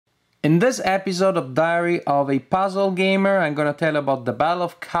In this episode of Diary of a Puzzle Gamer, I'm going to tell you about the Battle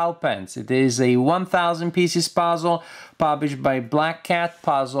of Cowpens. It is a 1000 pieces puzzle published by Black Cat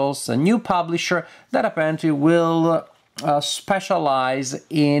Puzzles, a new publisher that apparently will specialize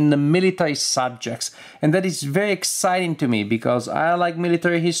in military subjects. And that is very exciting to me because I like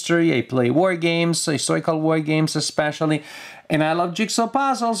military history, I play war games, historical war games especially, and I love jigsaw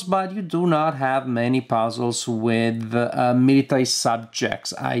puzzles, but you do not have many puzzles with military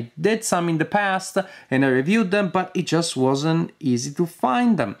subjects. I did some in the past and I reviewed them, but it just wasn't easy to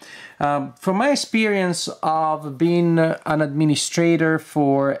find them. From my experience of being an administrator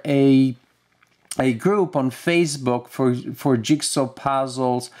for a group on Facebook for jigsaw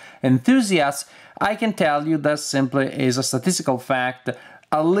puzzles enthusiasts, I can tell you that simply is a statistical fact.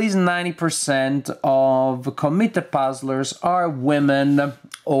 At least 90% of committed puzzlers are women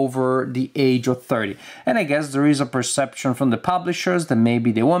over the age of 30. And I guess there is a perception from the publishers that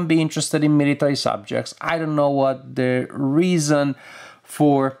maybe they won't be interested in military subjects. I don't know what the reason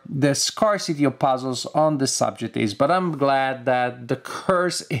for the scarcity of puzzles on this subject is, but I'm glad that the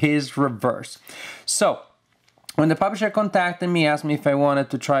curse is reversed. So, when the publisher contacted me, asked me if I wanted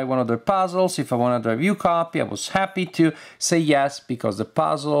to try one of their puzzles, if I wanted a review copy, I was happy to say yes because the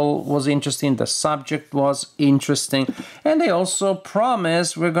puzzle was interesting, the subject was interesting, and they also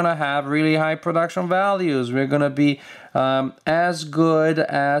promised we're going to have really high production values. We're going to be as good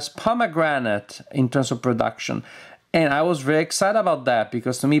as Pomegranate in terms of production. And I was very excited about that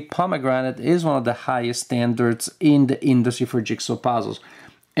because to me, Pomegranate is one of the highest standards in the industry for jigsaw puzzles.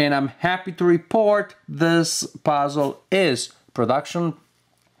 And I'm happy to report this puzzle is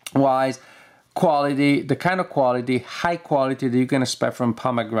production-wise, quality, the kind of quality, high quality that you can expect from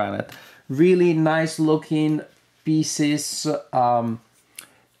Pomegranate. Really nice looking pieces,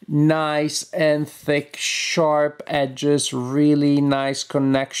 nice and thick, sharp edges, really nice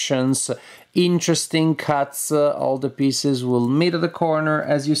connections, interesting cuts. All the pieces will meet at the corner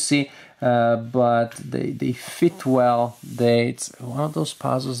as you see. But they fit well. It's one of those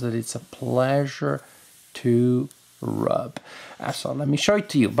puzzles that it's a pleasure to rub. So let me show it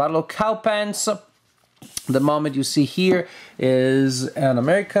to you. Battle of Cowpens. The moment you see here is an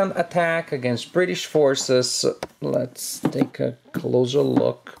American attack against British forces. Let's take a closer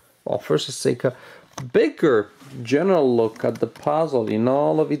look. Well, first let's take a bigger general look at the puzzle in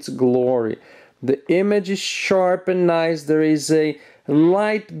all of its glory. The image is sharp and nice. There is a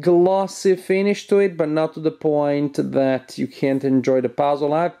light glossy finish to it, but not to the point that you can't enjoy the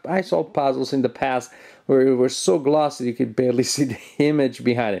puzzle. I saw puzzles in the past where it was so glossy you could barely see the image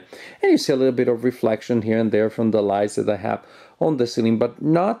behind it. And you see a little bit of reflection here and there from the lights that I have on the ceiling, but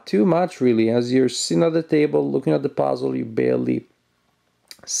not too much really. As you're sitting at the table looking at the puzzle, you barely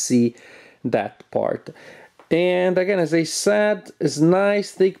see that part. And again, as I said, it's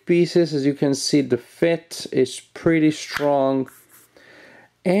nice thick pieces. As you can see, the fit is pretty strong.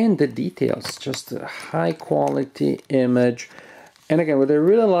 And the details, just a high quality image. And again, what I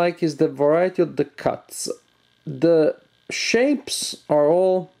really like is the variety of the cuts. The shapes are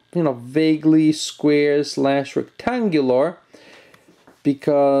all, vaguely square / rectangular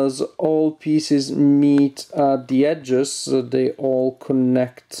because all pieces meet at the edges, so they all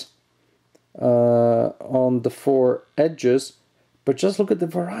connect on the four edges. But just look at the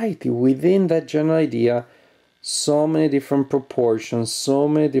variety within that general idea. So many different proportions, so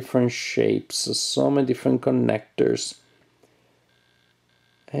many different shapes, so many different connectors.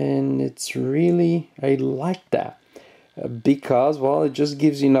 And it's really, I like that. Because, well, it just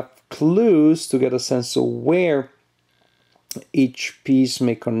gives you enough clues to get a sense of where each piece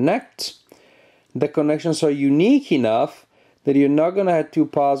may connect. The connections are unique enough that you're not going to have two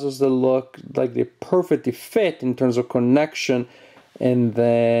puzzles that look like they perfectly fit in terms of connection, and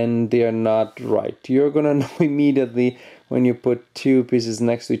then they are not right. You're gonna know immediately when you put two pieces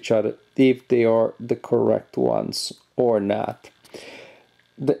next to each other if they are the correct ones or not.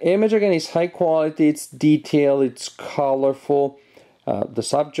 The image again is high quality, it's detailed, it's colorful. The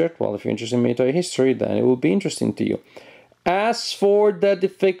subject, well, if you're interested in military history, then it will be interesting to you. As for the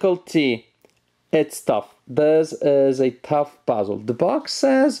difficulty, it's tough. This is a tough puzzle. The box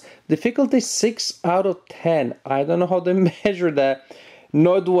says difficulty 6 out of 10. I don't know how they measure that,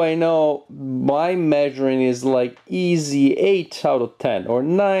 nor do I know. My measuring is like easy 8 out of 10 or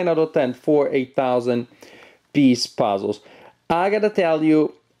 9 out of 10 for 8,000 piece puzzles. I gotta tell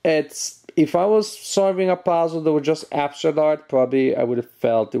you, if I was solving a puzzle that was just abstract art, probably I would have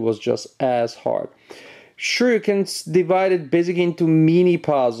felt it was just as hard. Sure, you can divide it basically into mini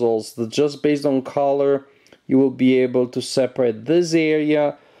puzzles that just based on color you will be able to separate this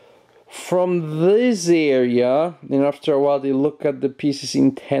area from this area, and after a while you look at the pieces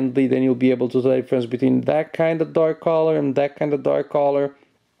intently, then you'll be able to tell the difference between that kind of dark color and that kind of dark color.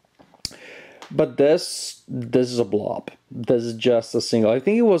 But this is a blob. This is just a single. I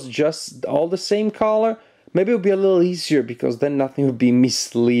think it was just all the same color. Maybe it would be a little easier because then nothing would be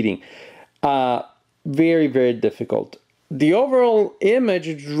misleading. Very, very difficult. The overall image,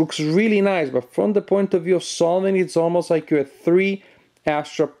 it looks really nice, but from the point of view of solving, it's almost like you have 3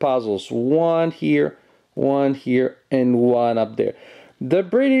 Astra puzzles. One here, and one up there. The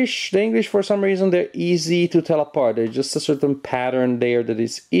English, for some reason, they're easy to tell apart. There's just a certain pattern there that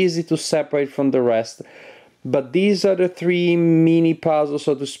is easy to separate from the rest. But these are the 3 mini puzzles,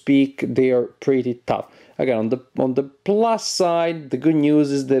 so to speak. They are pretty tough. Again, on the plus side, the good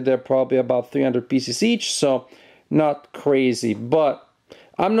news is that they're probably about 300 pieces each, so not crazy. But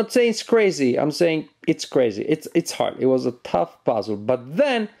I'm not saying it's crazy. I'm saying it's crazy. It's hard. It was a tough puzzle. But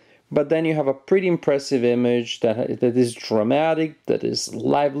then you have a pretty impressive image that is dramatic, that is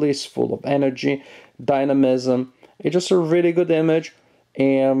lively, is full of energy, dynamism. It's just a really good image.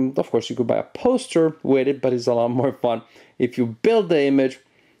 And of course, you could buy a poster with it, but it's a lot more fun if you build the image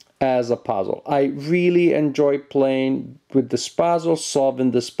as a puzzle. I really enjoy playing with this puzzle,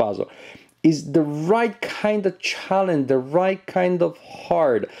 solving this puzzle. It's the right kind of challenge, the right kind of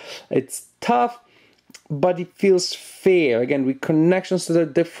hard. It's tough, but it feels fair. Again, with connections that are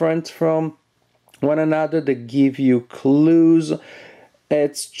different from one another, that give you clues.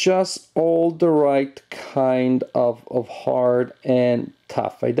 It's just all the right kind of hard and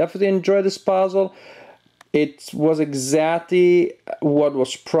tough. I definitely enjoy this puzzle. It was exactly what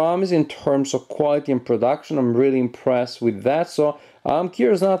was promised in terms of quality and production. I'm really impressed with that. So I'm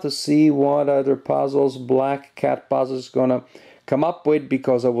curious now to see what other puzzles Black Cat Puzzles is gonna come up with,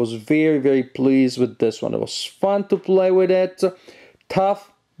 because I was very, very pleased with this one. It was fun to play with it.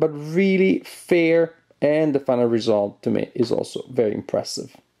 Tough, but really fair. And the final result to me is also very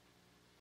impressive.